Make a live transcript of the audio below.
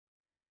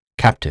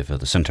Captive of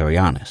the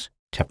Centaurianus,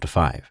 Chapter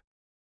 5.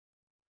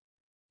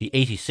 The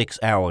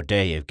 86-hour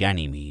day of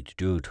Ganymede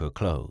drew to a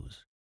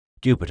close.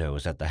 Jupiter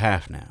was at the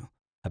half now,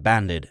 a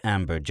banded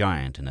amber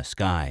giant in a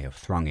sky of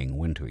thronging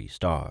wintry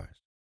stars.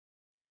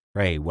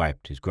 Ray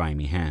wiped his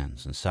grimy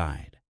hands and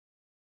sighed.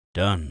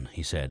 "Done,"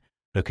 he said,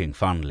 looking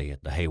fondly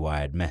at the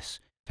haywired mess,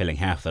 filling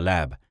half the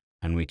lab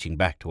and reaching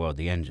back toward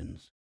the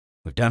engines.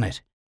 "We've done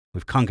it.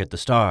 We've conquered the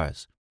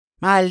stars."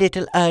 "My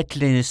little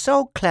Earthling is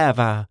so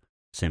clever,"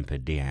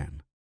 simpered Deanne.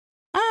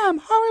 "I'm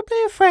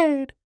horribly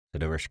afraid,"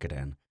 said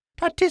Ereshkigal,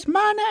 "that this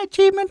minor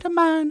achievement of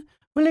mine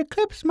will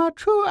eclipse my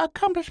true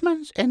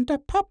accomplishments in the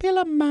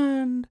popular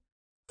mind.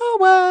 Oh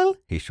well,"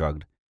 he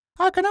shrugged,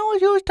 "I can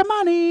always use the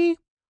money."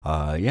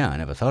 Yeah, I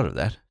never thought of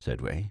that,"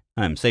 said Ray.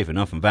 "I'm safe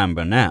enough in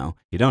Vanburg now.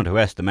 You don't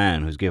arrest the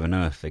man who's given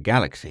Earth the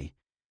galaxy.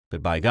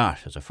 But by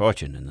gosh, there's a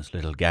fortune in this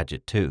little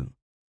gadget, too."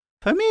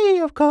 "For me,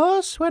 of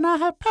course, when I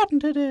have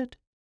patented it,"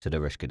 said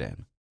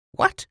Ereshkigal.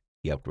 "What?"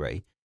 yelped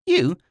Ray.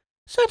 "You?"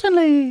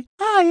 "Certainly.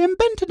 I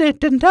invented it,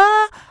 didn't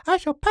I? I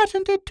shall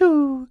patent it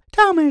too.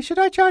 Tell me, should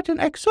I charge an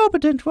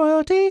exorbitant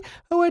royalty,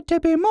 or would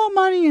there be more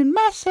money in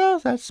mass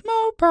sales at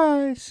small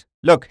price?"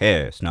 "Look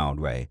here," snarled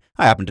Ray.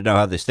 "I happen to know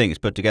how this thing is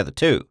put together,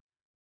 too."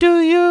 "Do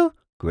you?"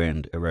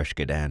 grinned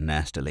Ereshkigal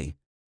nastily.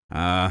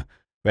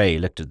 Ray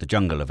looked at the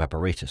jungle of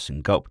apparatus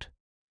and gulped.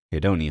 He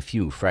had only a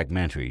few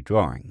fragmentary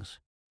drawings.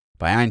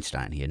 By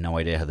Einstein, he had no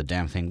idea how the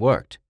damn thing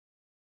worked.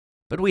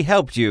 "But we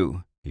helped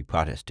you," he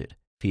protested,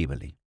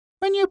 feebly.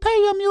 "When you pay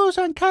your mules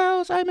and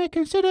cows, I may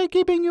consider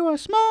giving you a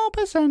small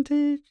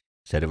percentage,"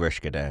 said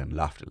Ereshkigal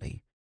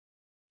loftily.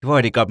 "You've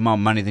already got more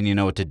money than you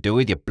know what to do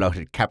with, you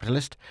bloated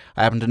capitalist.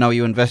 I happen to know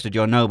you invested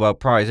your Nobel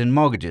Prize in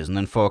mortgages and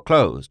then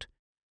foreclosed."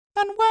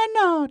 "And why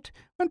not?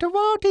 When the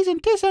royalties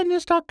and this engine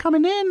start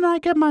coming in and I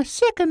get my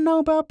second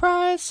Nobel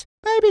Prize,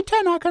 maybe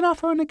then I can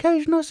offer an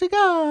occasional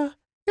cigar.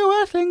 You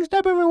Earthlings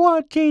never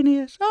reward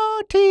genius.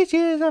 All these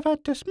years I've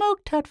had to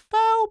smoke that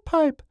foul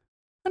pipe.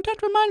 And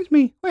that reminds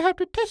me, we have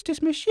to test this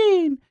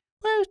machine.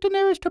 Where's the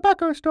nearest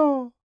tobacco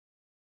store?"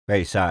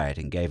 Ray sighed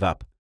and gave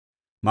up.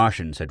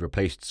 Martians had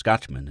replaced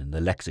Scotchmen in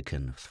the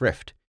lexicon of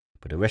thrift,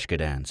 but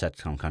Ereshkigal set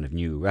some kind of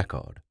new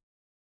record.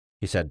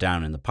 He sat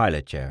down in the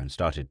pilot chair and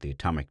started the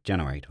atomic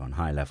generator on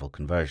high-level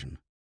conversion.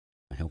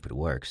 "I hope it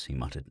works," he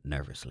muttered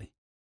nervously.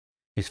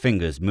 His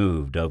fingers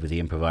moved over the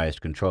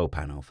improvised control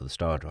panel for the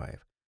star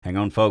drive. "Hang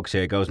on, folks,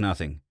 here goes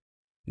nothing."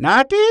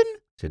 "Nothing?"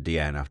 said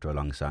Deanne after a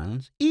long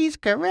silence. "He's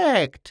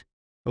correct."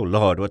 "Oh,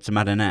 Lord, what's the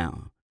matter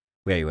now?"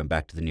 Ray went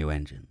back to the new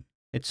engine.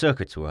 Its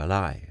circuits were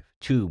alive.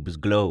 Tubes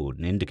glowed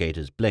and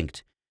indicators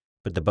blinked,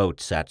 but the boat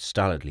sat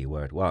stolidly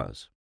where it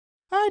was.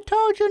 "I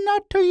told you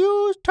not to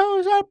use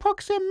those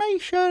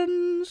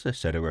approximations,"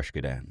 said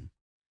Ereshkigal.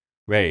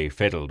 Ray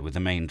fiddled with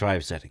the main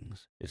drive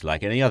settings. "It's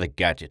like any other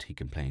gadget," he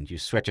complained. "You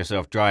sweat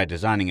yourself dry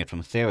designing it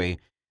from theory,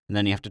 and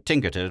then you have to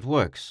tinker till it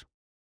works."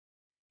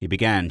 He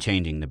began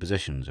changing the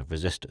positions of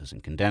resistors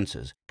and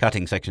condensers,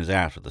 cutting sections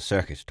out of the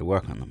circuit to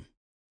work on them.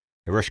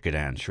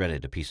 Ereshkigal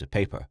shredded a piece of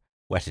paper,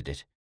 wetted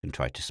it, and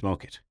tried to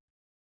smoke it.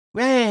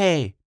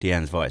 "Ray!"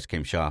 Deanne's voice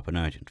came sharp and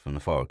urgent from the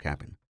forward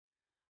cabin.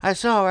 "I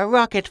saw a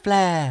rocket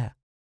flare."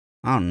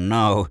 "Oh,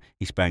 no!"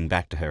 He sprang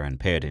back to her and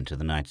peered into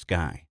the night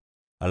sky.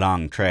 A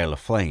long trail of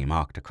flame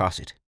arced across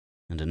it,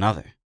 and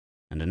another,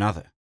 and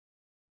another.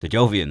 "The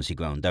Jovians," he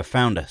groaned. "They've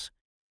found us."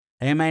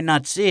 "They may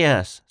not see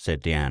us,"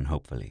 said Deanne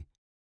hopefully.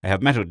 "I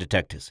have metal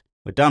detectors.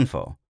 We're done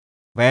for."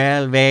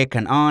 "Well, they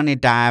can only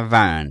die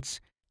once.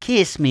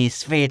 Kiss me,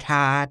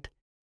 sweetheart."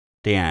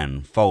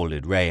 Deanne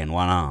folded Ray in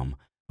one arm,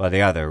 while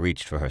the other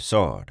reached for her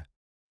sword.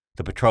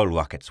 The patrol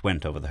rockets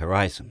went over the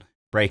horizon,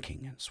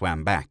 braking and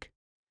swam back.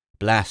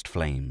 Blast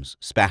flames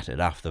spattered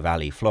off the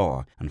valley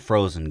floor, and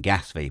frozen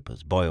gas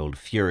vapors boiled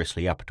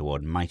furiously up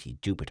toward mighty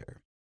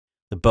Jupiter.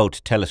 The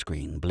boat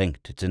telescreen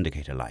blinked its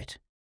indicator light.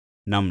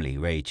 Numbly,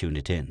 Ray tuned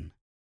it in.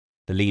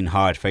 The lean,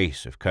 hard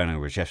face of Colonel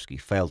Reshevsky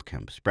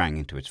Feldkamp sprang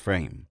into its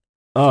frame.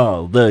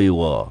 "Ah, there you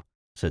are,"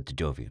 said the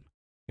Jovian.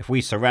 "If we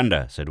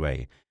surrender," said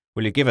Ray,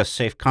 "will you give us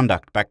safe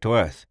conduct back to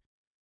Earth?"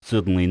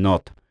 "Certainly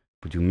not,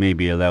 but you may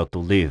be allowed to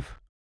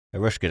live."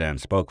 Ereshkigal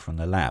spoke from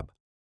the lab.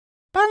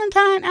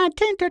 "Valentine, I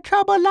think the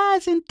trouble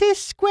lies in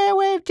this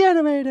square-wave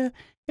generator.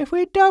 If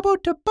we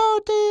doubled the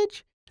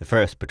voltage—" The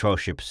first patrol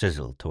ship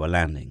sizzled to a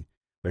landing.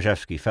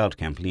 Reshevsky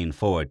Feldkamp leaned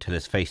forward till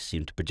his face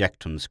seemed to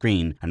project from the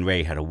screen, and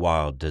Ray had a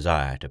wild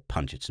desire to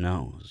punch its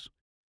nose.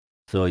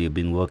 "So you've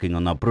been working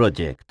on our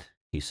project,"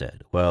 he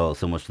said. "Well,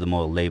 so much the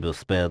more labor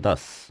spared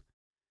us."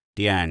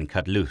 Deanne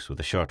cut loose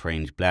with a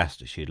short-range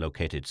blaster she had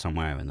located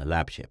somewhere in the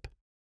lab ship.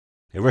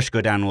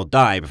 "Ereshkigal will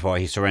die before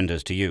he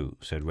surrenders to you,"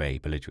 said Ray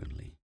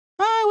belligerently.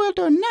 "I will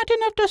do nothing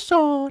of the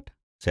sort,"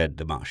 said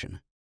the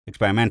Martian.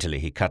 Experimentally,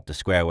 he cut the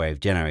square-wave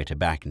generator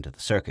back into the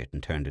circuit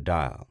and turned a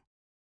dial.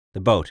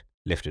 The boat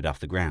lifted off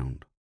the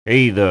ground.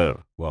 "Hey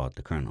there," roared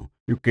the colonel.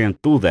 "You can't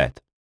do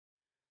that."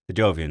 The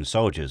Jovian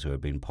soldiers who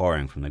had been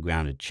pouring from the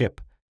grounded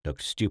ship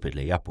looked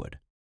stupidly upward.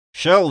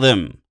 "Shell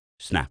them!"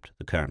 snapped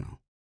the colonel.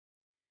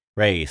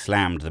 Ray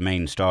slammed the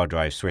main star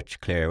drive switch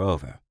clear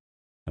over.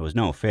 There was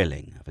no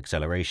feeling of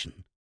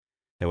acceleration.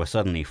 They were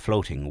suddenly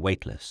floating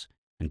weightless,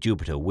 and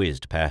Jupiter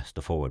whizzed past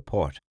the forward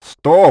port.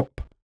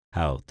 "Stop!"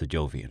 howled the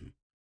Jovian.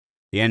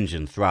 The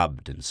engine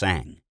throbbed and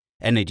sang,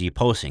 energy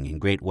pulsing in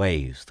great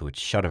waves through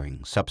its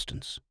shuddering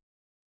substance.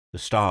 The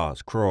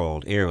stars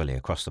crawled eerily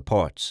across the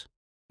ports.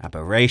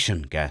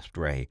 "Aberration!" gasped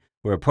Ray.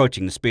 "We're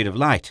approaching the speed of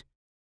light."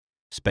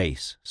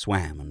 Space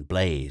swam and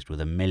blazed with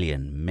a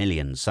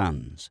million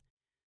suns.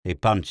 They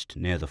bunched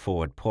near the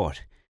forward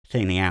port,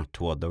 thinning out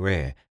toward the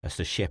rear as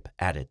the ship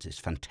added its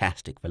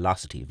fantastic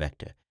velocity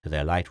vector to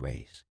their light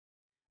rays.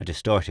 A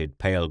distorted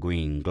pale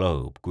green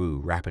globe grew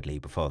rapidly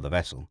before the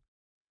vessel.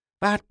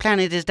 "What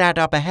planet is that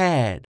up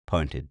ahead?"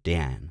 pointed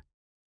Diane.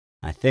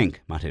 "I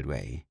think," muttered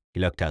Ray.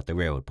 He looked out the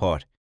rearward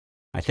port.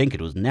 "I think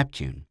it was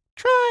Neptune."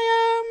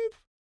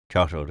 Triumph!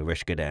 chortled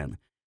Erishkigal,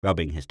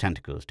 rubbing his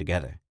tentacles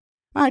together.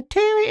 My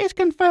theory is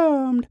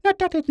confirmed. Not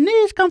that it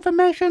needs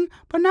confirmation,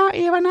 but now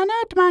even an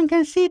Earthman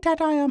can see that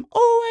I am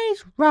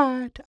always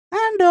right.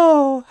 And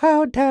oh,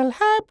 how they'll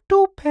have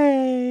to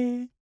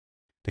pay.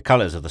 The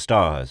colors of the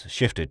stars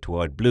shifted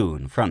toward blue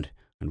in front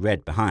and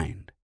red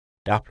behind.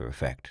 Doppler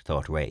effect,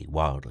 thought Ray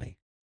wildly.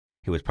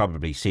 He was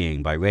probably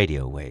seeing by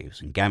radio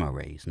waves and gamma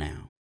rays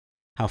now.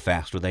 How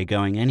fast were they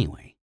going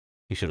anyway?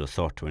 He should have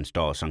thought to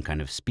install some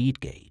kind of speed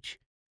gauge.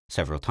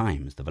 Several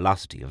times the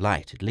velocity of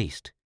light, at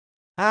least.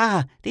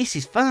 "Ah, this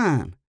is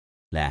fun,"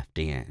 laughed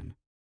Diane.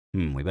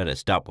 We better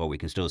stop while we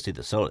can still see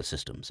the solar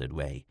system," said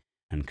Ray,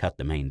 and cut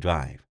the main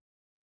drive.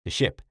 The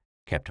ship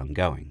kept on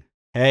going.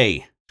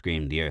 "Hey!"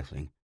 screamed the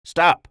Earthling.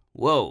 "Stop!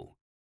 Whoa!"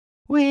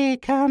 We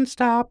can't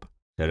stop,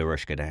 said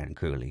Erishkigal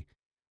cruelly.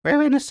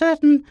 We're in a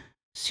certain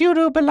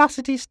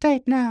pseudo-velocity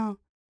state now.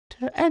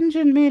 The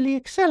engine merely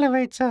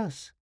accelerates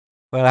us.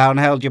 "Well, how in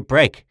hell did you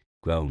brake?"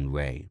 groaned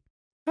Ray.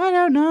 I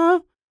don't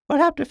know. We'll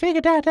have to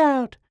figure that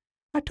out.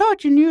 I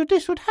thought you knew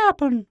this would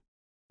happen.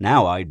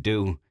 "Now I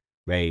do."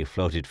 Ray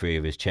floated free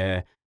of his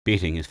chair,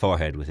 beating his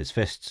forehead with his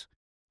fists.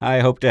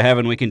 "I hope to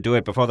heaven we can do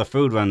it before the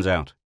food runs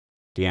out."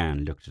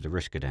 Diane looked at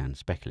Erishkigal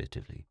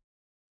speculatively.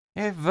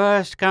 "If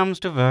worst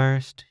comes to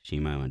worst," she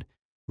murmured.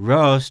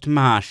 "Roast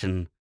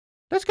Martian."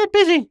 Let's get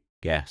busy,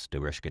 gasped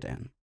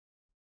Erishkigal.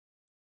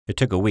 It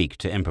took a week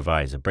to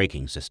improvise a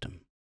braking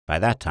system. By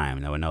that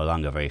time, they were no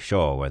longer very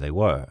sure where they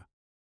were.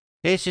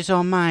 "This is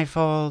all my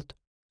fault,"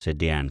 said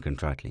Diane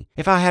contritely.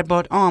 "If I had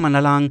brought Armin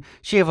along,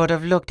 she would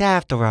have looked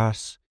after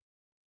us."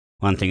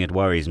 "One thing that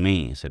worries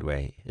me," said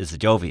Ray, "is the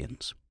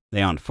Jovians.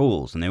 They aren't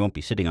fools, and they won't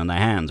be sitting on their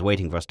hands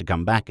waiting for us to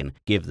come back and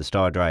give the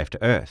star drive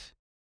to Earth."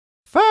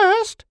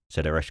 First,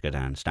 said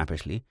Erishkigal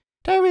snappishly,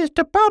 there is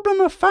the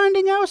problem of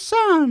finding our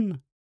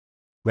sun.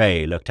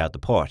 Ray looked out the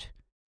port.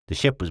 The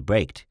ship was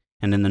braked,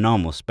 and in the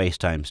normal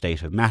space-time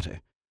state of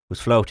matter, was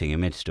floating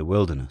amidst a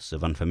wilderness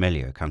of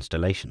unfamiliar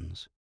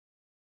constellations.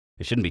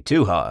 "It shouldn't be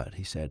too hard,"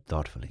 he said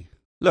thoughtfully.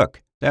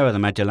 "Look, there are the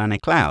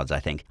Magellanic Clouds, I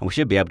think, and we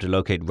should be able to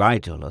locate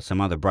Rigel or some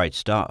other bright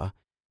star.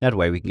 That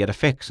way we can get a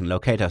fix and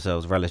locate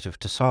ourselves relative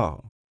to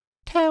Sol."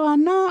 There are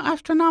no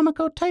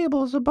astronomical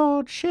tables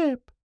aboard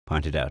ship,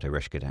 pointed out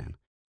Erishkigal.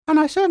 And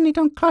I certainly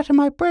don't clutter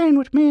my brain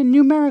with mere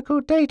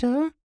numerical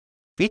data.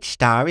 "Which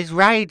star is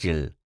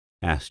Rigel?"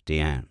 asked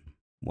Diane.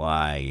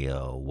 "Why,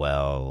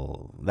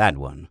 well, that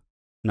one.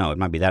 No, it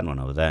might be that one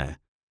over there.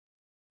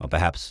 Or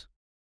perhaps...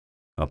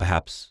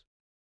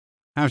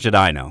 How should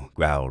I know?"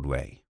 growled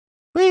Ray.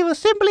 We will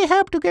simply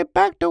have to get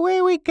back the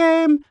way we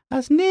came,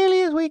 as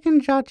nearly as we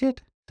can judge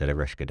it, said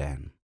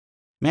Erishkigal.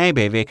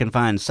 "Maybe we can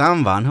find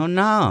someone who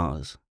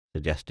knows,"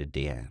 suggested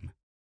Diane.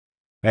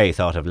 Ray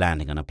thought of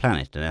landing on a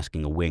planet and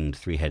asking a winged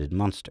three-headed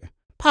monster.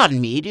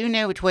 "Pardon me, do you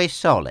know which way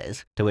Sol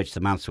is?" To which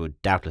the monster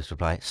would doubtless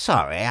reply,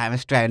 "Sorry, I'm a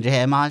stranger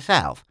here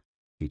myself."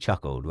 He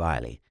chuckled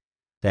wryly.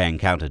 They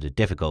encountered a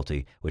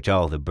difficulty which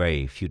all the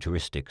brave,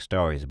 futuristic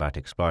stories about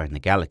exploring the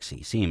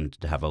galaxy seemed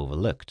to have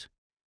overlooked.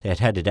 They had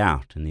headed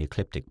out in the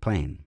ecliptic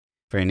plane,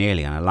 very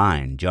nearly on a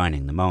line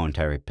joining the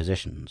momentary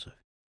positions of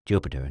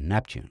Jupiter and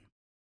Neptune.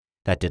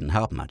 That didn't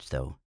help much,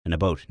 though, in a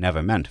boat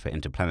never meant for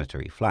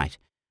interplanetary flight,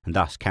 and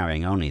thus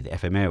carrying only the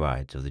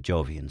ephemerides of the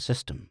Jovian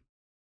system.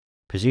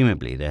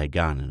 Presumably they had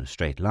gone in a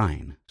straight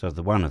line, so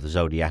that one of the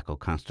zodiacal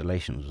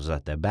constellations was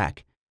at their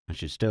back and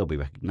should still be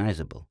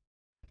recognizable.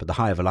 But the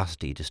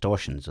high-velocity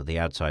distortions of the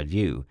outside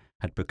view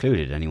had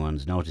precluded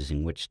anyone's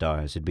noticing which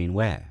stars had been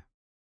where.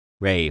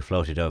 Ray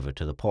floated over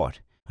to the port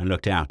and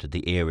looked out at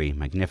the eerie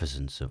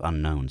magnificence of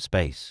unknown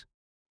space.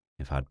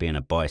 "If I'd been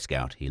a Boy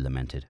Scout," he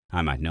lamented,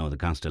 "I might know the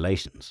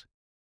constellations.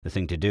 The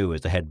thing to do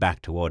is to head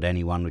back toward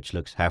any one which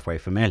looks halfway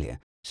familiar,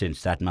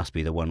 since that must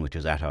be the one which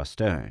is at our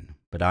stern.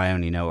 But I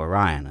only know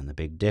Orion and the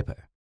Big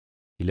Dipper."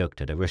 He looked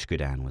at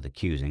Erishkigal with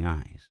accusing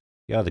eyes.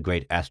 "You're the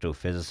great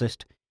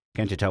astrophysicist.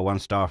 Can't you tell one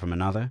star from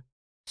another?"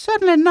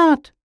 Certainly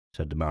not,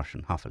 said the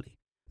Martian huffily.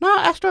 No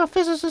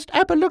astrophysicist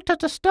ever looked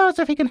at the stars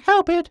if he can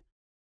help it.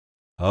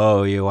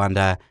 "Oh, you want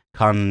a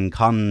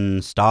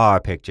con star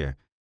picture,"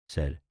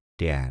 said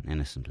Diane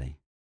innocently.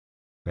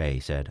 Ray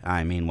said,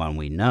 "I mean one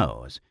we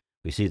know, as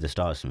we see the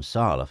stars from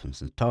Sol or from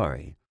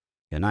Centauri.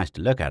 You're nice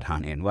to look at,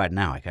 honey, and right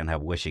now I can't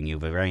help wishing you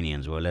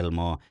Varanians were a little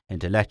more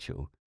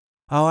intellectual."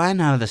 "Oh, I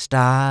know the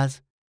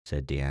stars,"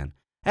 said Diane.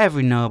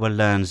 Every noble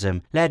learns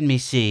them. Let me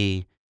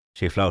see.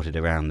 She floated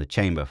around the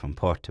chamber from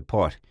port to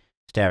port,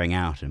 staring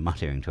out and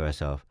muttering to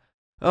herself.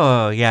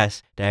 Oh,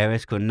 yes, there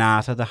is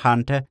Kunatha the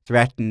hunter,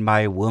 threatened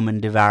by a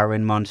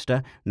woman-devouring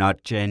monster,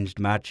 not changed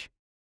much.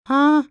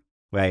 Huh?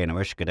 Ray and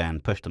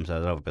Erishkidan pushed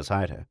themselves over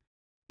beside her.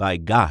 By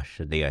gosh,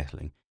 said the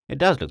Earthling, it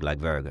does look like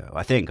Virgo,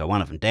 I think, or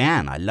one of them.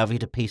 Diane, I love you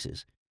to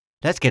pieces.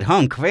 Let's get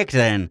home quick,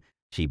 then,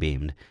 she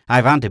beamed.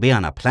 I want to be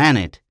on a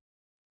planet.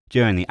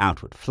 During the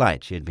outward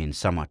flight, she had been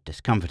somewhat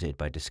discomfited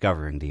by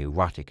discovering the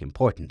erotic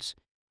importance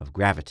of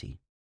gravity.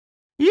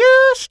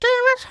 You steer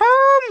us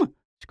home,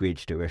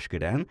 screeched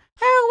Erishkidan.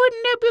 How would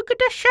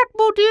Nebuchadnezzar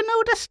Shutbo do you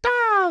know the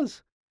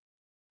stars?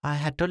 I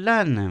had to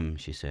learn them,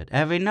 she said.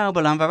 Every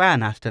noble on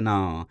Varan has to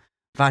know.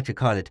 What you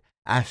call it,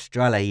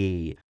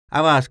 astrology.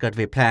 How else could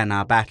we plan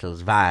our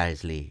battles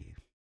wisely?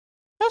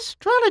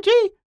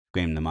 Astrology?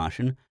 Screamed the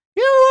Martian.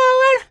 You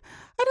are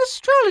an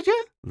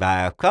astrologer?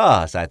 Why, of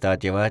course, I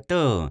thought you were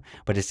too.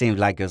 But it seems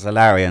like your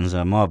Solarians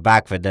are more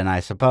backward than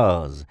I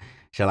suppose.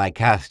 Shall I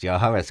cast your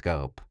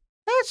horoscope?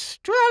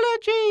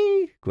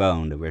 Astrology,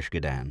 groaned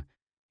Erishkidan.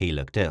 He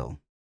looked ill.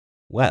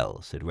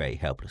 Well, said Ray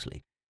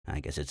helplessly, I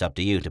guess it's up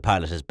to you to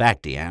pilot us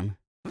back, Diane.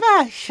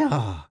 Why,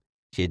 sure.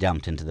 She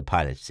jumped into the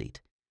pilot's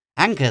seat.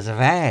 Anchors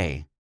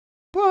away.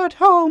 Brought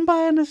home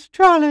by an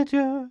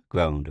astrologer,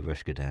 groaned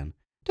Erishkidan.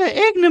 The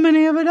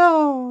ignominy of it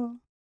all.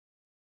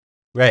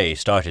 Ray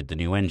started the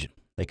new engine.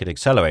 They could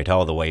accelerate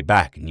all the way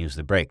back and use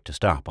the brake to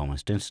stop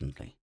almost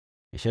instantly.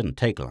 It shouldn't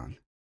take long.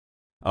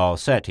 All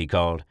set, he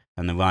called,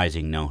 and the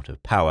rising note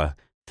of power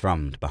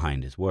thrummed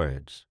behind his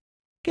words.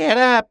 Get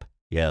up,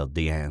 yelled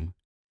Diane.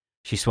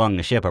 She swung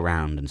the ship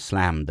around and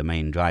slammed the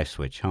main drive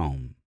switch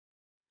home.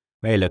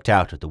 Ray looked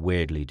out at the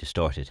weirdly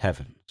distorted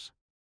heavens.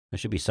 There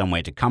should be some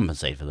way to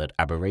compensate for that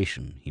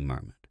aberration, he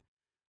murmured.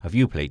 A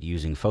viewplate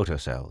using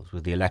photocells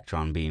with the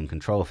electron beam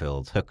control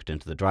fields hooked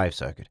into the drive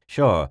circuit.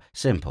 Sure,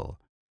 simple.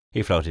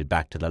 He floated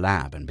back to the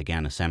lab and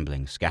began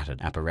assembling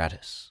scattered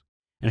apparatus.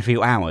 In a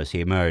few hours he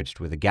emerged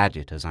with a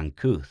gadget as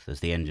uncouth as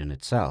the engine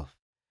itself,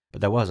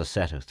 but there was a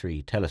set of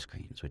 3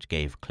 telescreens which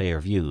gave clear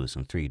views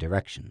in 3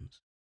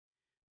 directions.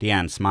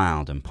 Diane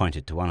smiled and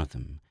pointed to one of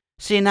them.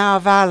 See now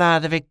Vala,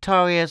 the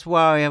victorious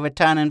warrior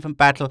returning from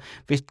battle,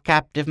 with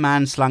captive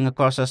man slung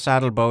across her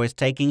saddle bow, is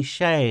taking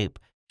shape,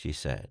 she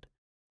said.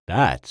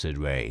 That, said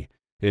Ray,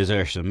 is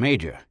Ursa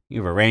Major.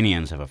 You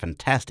Varanians have a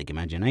fantastic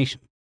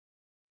imagination.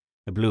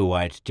 The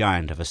blue-white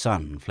giant of a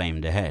sun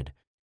flamed ahead,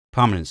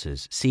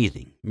 prominences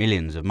seething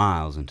millions of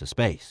miles into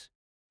space.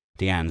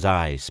 Diane's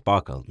eyes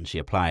sparkled, and she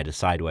applied a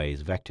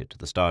sideways vector to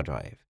the star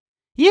drive.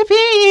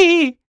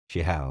 Yippee!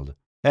 She howled.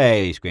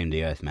 Hey, screamed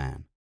the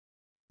Earthman.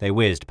 They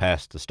whizzed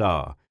past the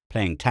star,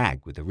 playing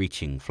tag with the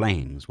reaching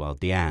flames, while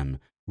Diane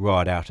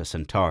roared out a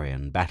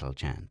Centaurian battle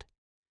chant.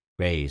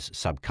 Ray's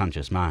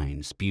subconscious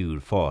mind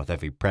spewed forth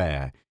every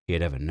prayer he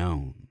had ever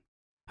known.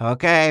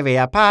 Okay, we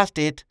are past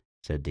it,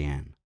 said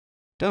Diane.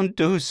 Don't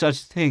do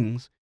such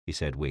things, he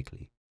said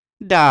weakly.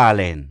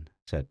 Darling,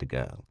 said the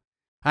girl,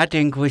 I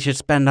think we should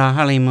spend our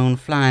honeymoon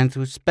flying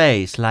through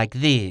space like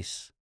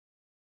this.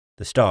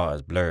 The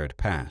stars blurred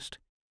past.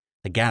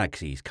 The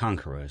galaxy's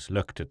conquerors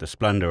looked at the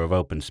splendor of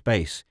open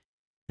space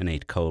and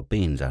ate cold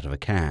beans out of a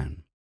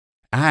can.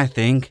 I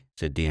think,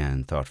 said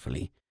Diane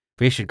thoughtfully,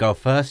 we should go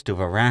first to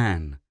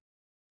Varan.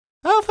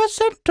 Alpha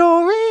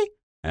Centauri?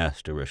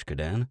 asked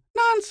Erishkidan.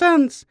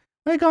 Nonsense!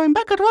 We're going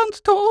back at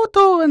once to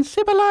Utu and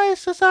civilized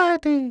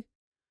society.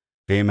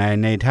 We may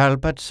need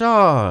help at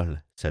all,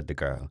 said the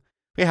girl.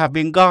 We have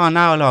been gone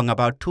how long?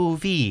 About 2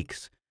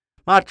 weeks.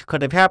 What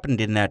could have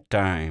happened in that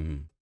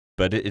time?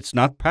 But it's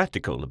not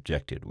practical,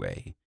 objected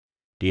Ray.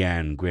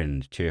 Diane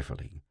grinned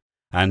cheerfully.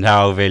 And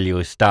how will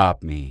you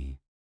stop me?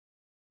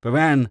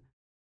 Varan.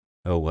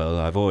 Oh, well,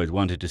 I've always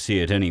wanted to see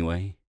it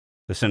anyway.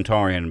 The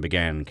Centaurian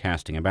began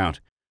casting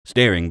about,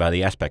 staring by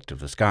the aspect of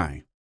the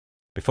sky.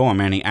 Before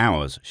many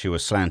hours, she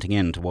was slanting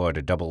in toward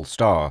a double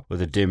star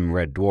with a dim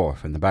red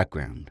dwarf in the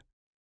background.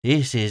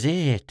 This is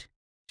it,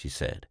 she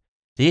said.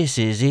 This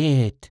is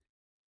it.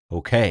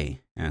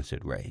 Okay,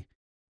 answered Ray.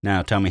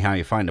 Now tell me how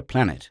you find a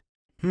planet.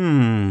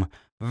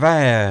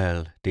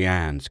 Well,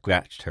 Diane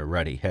scratched her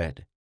ruddy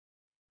head.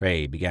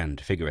 Ray began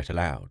to figure it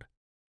aloud.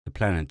 The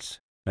planets,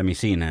 let me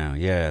see now,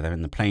 yeah, they're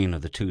in the plane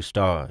of the 2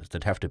 stars,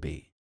 that'd have to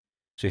be.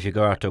 So if you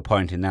go out to a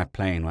point in that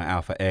plane where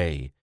Alpha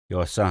A,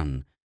 your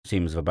sun,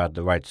 seems of about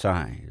the right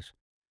size,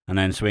 and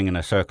then swing in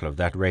a circle of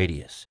that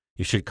radius,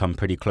 you should come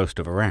pretty close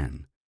to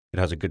Varan. It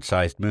has a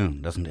good-sized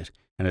moon, doesn't it?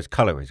 And its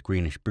color is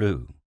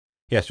greenish-blue.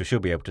 Yes, we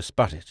should be able to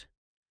spot it.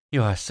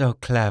 You are so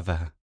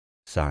clever,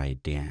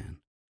 sighed Diane.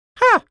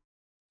 Ha!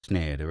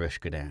 Sneered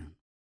Erishkidan.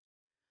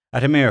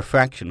 At a mere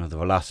fraction of the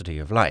velocity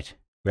of light,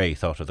 Ray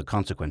thought of the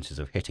consequences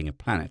of hitting a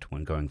planet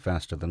when going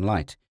faster than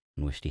light,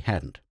 and wished he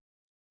hadn't.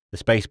 The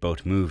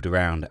spaceboat moved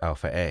around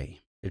Alpha A.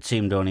 It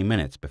seemed only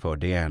minutes before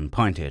Diane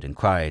pointed and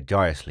cried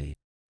joyously,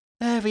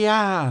 There we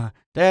are!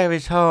 There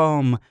is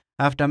home!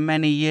 After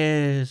many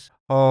years,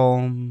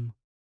 home!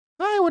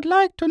 I would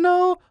like to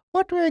know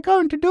what we're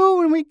going to do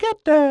when we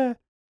get there,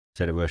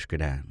 said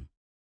Erishkidan.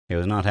 He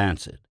was not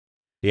answered.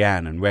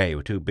 Leanne and Ray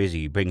were too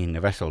busy bringing the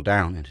vessel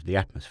down into the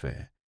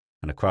atmosphere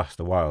and across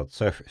the wild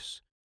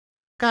surface.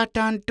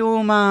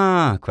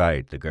 "Gatanduma!"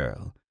 cried the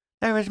girl.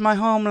 "There is my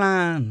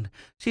homeland!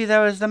 See,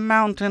 there is the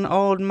mountain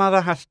old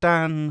mother has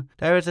done!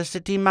 There is the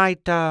city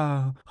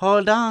Maita!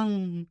 Hold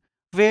on!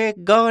 We're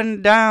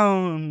going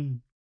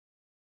down!"